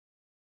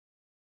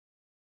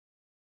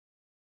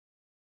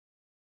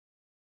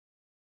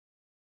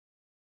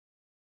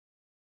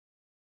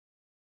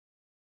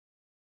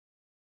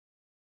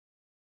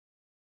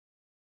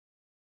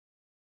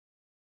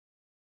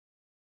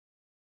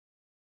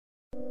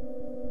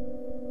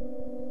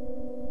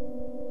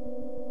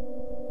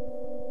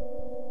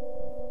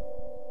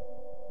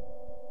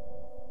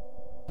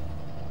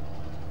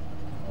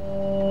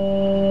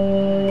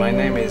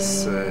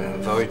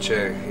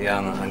Wojciech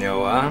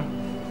Aniola.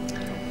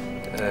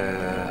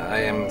 I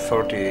am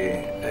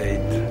 48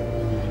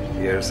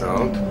 years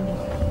old.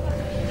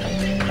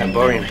 I'm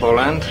born in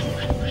Poland.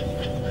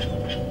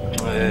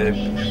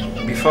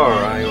 Before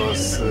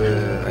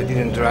I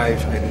didn't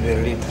drive, I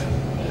didn't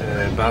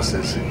lead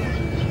buses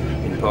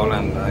in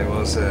Poland. I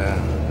was a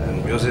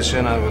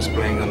musician. I was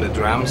playing on the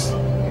drums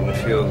in a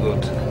few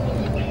good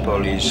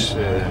Polish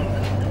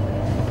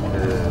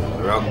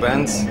rock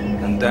bands,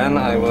 and then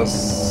I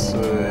was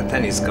a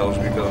tennis coach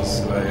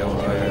because I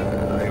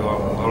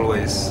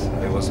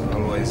was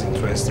always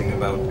interested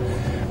about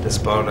the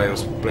sport. I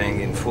was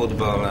playing in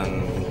football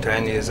and in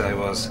tennis. I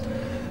was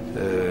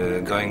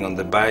going on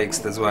the bikes.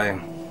 That's why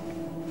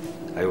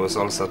I was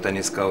also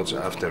tennis coach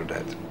after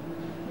that.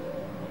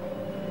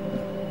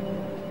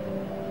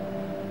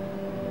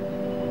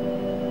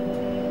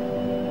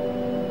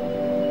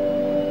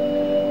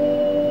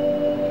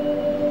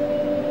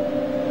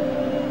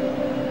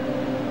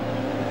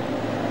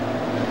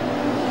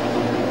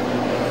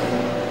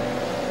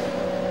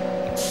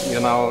 You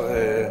know,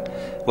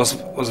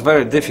 was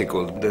very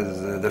difficult.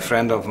 The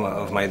friend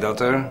of my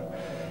daughter,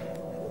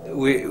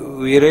 we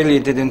really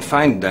didn't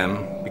find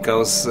them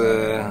because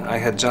I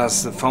had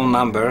just a phone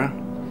number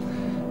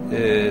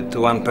to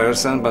one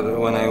person, but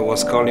when I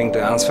was calling,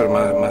 the answer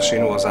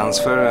machine was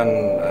answer,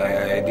 and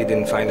I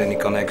didn't find any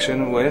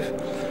connection with.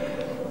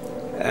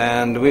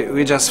 And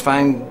we just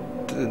find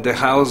the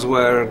house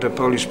where the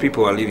Polish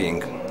people are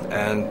living,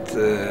 and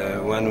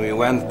when we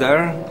went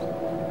there,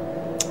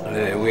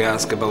 we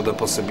asked about the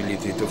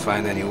possibility to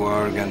find any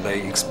work, and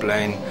they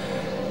explained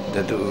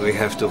that we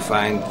have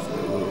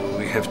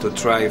to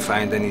try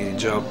find any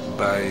job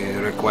by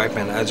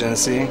recruitment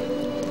agency,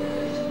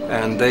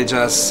 and they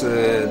just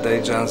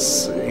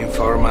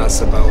inform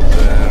us about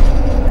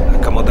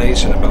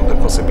accommodation, about the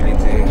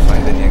possibility to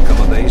find any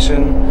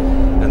accommodation,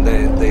 and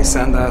they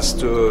send us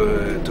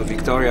to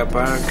Victoria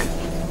Park,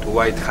 to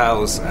White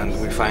House, and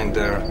we find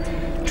there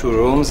 2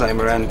 rooms. I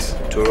rent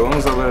 2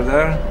 rooms over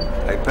there.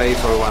 I pay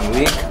for 1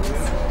 week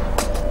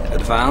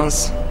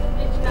advance,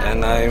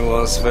 and I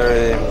was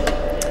very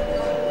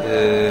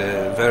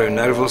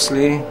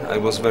nervously. I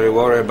was very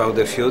worried about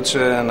the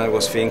future, and I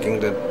was thinking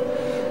that,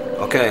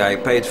 okay, I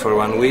paid for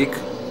 1 week.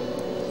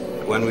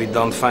 When we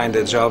don't find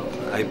a job,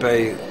 I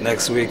pay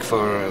next week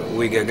for a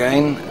week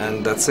again,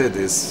 and that's it.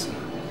 This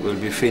will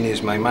be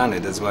finished my money.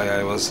 That's why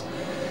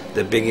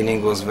the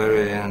beginning was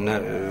very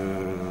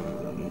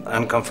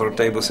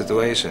uncomfortable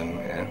situation.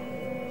 Yeah.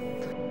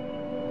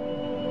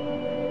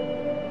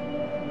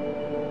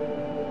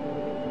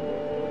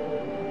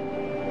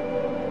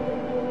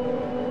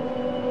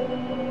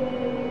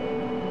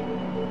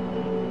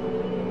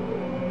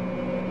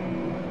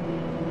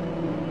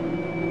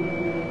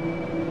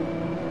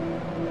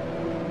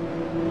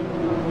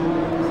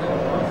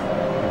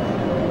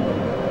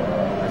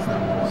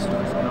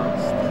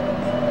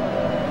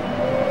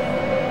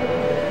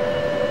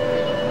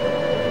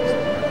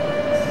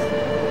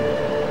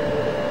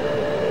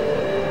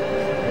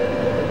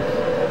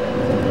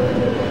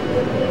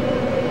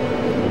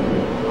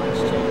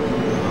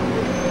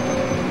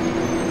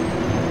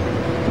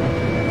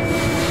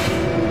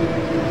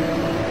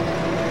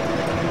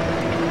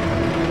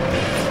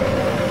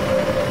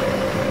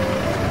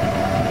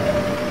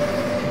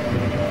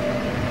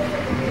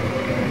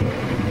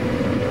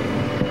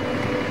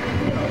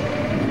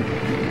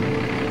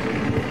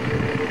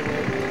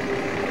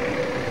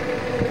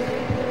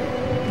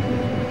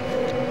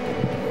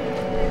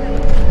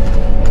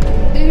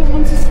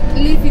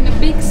 Live in a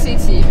big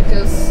city,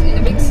 because in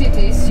a big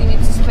cities you need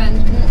to spend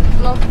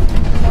a lot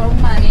more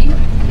money,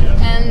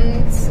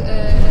 and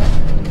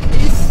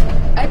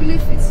I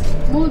believe it's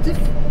more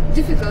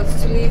difficult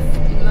to live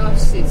in a large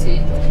city.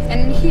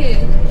 And here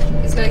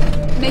it's like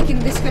making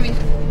this coming.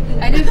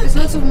 I know there's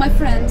lots of my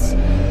friends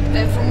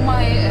from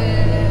my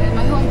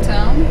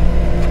hometown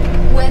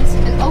went,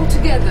 and all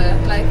together,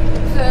 like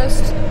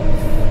first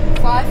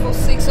 5 or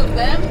 6 of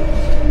them,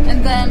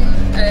 and then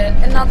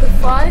another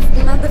five,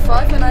 and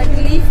I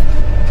believe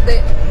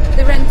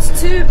they rent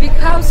 2 big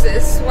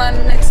houses, one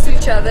next to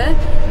each other,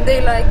 and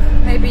they like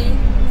maybe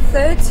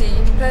 30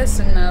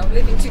 person now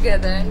living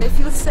together, and they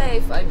feel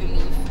safe, I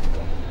believe.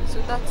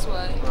 So that's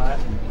why. Right.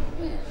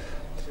 Yeah.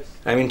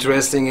 I'm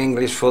interested in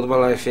English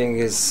football. I think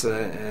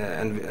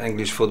and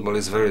English football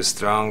is very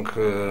strong.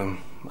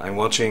 I'm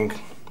watching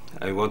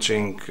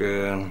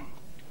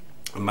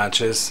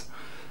matches.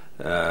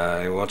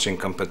 Watching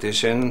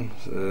competition.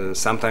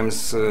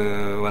 Sometimes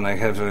when I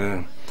have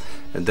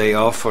a day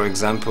off, for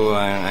example,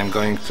 I'm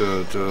going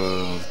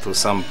to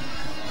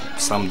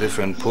some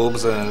different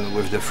pubs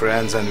with the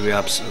friends, and we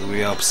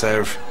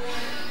observe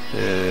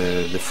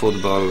the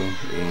football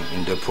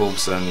in the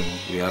pubs, and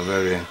we are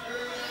very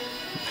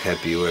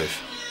happy with.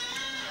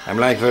 I'm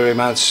like very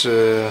much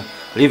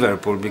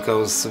Liverpool,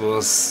 because it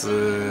was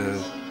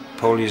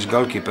Polish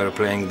goalkeeper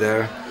playing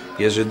there,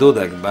 Jerzy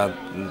Dudek, but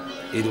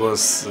it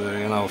was,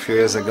 you know, a few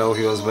years ago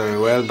he was very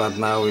well, but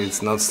now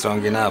it's not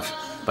strong enough.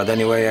 But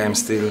anyway, I'm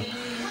still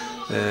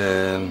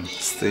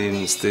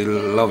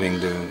still loving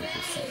the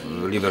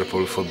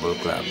Liverpool Football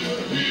Club.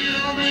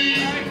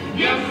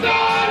 Yes,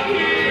 I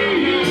hear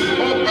you.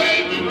 Oh,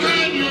 baby,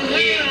 can you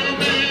hear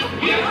me?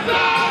 Yes,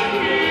 I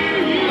hear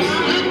you.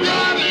 You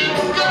got it,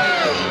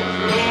 girl.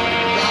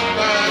 Got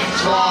that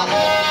talk.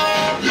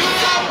 You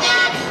got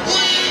that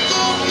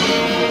wiggle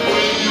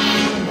when you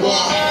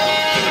walk.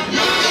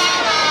 You got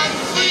that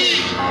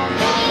feet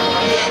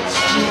next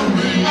to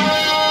me.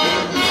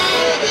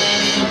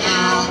 Ready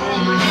now.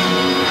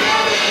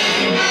 Ready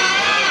now.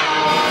 Ready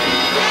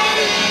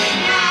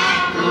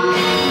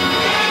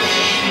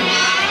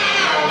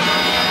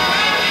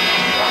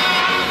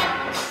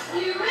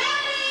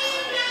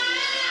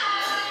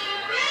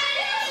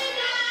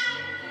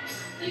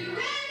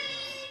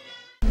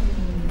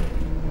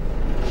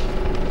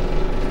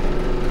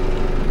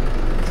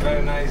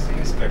Very nice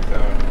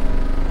Inspector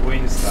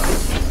Winston.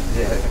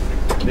 Yeah,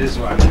 this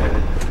one.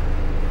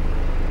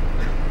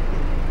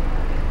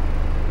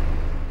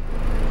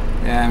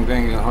 Yeah, I'm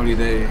going on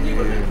holiday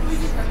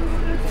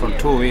for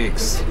 2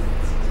 weeks.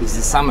 It's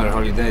the summer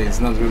holiday. It's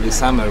not really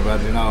summer,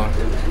 but you know,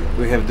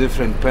 we have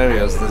different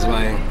periods. That's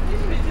why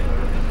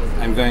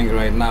I'm going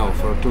right now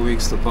for 2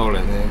 weeks to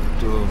Poland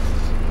to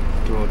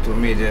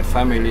meet a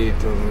family,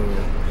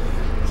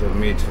 to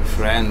meet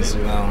friends.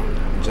 You know,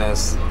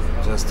 just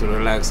to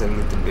relax a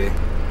little bit,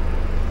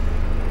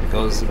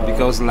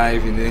 because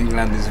life in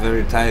England is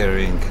very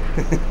tiring.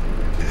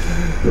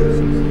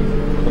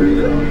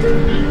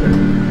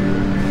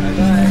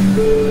 Bye-bye.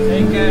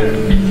 Take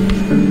care.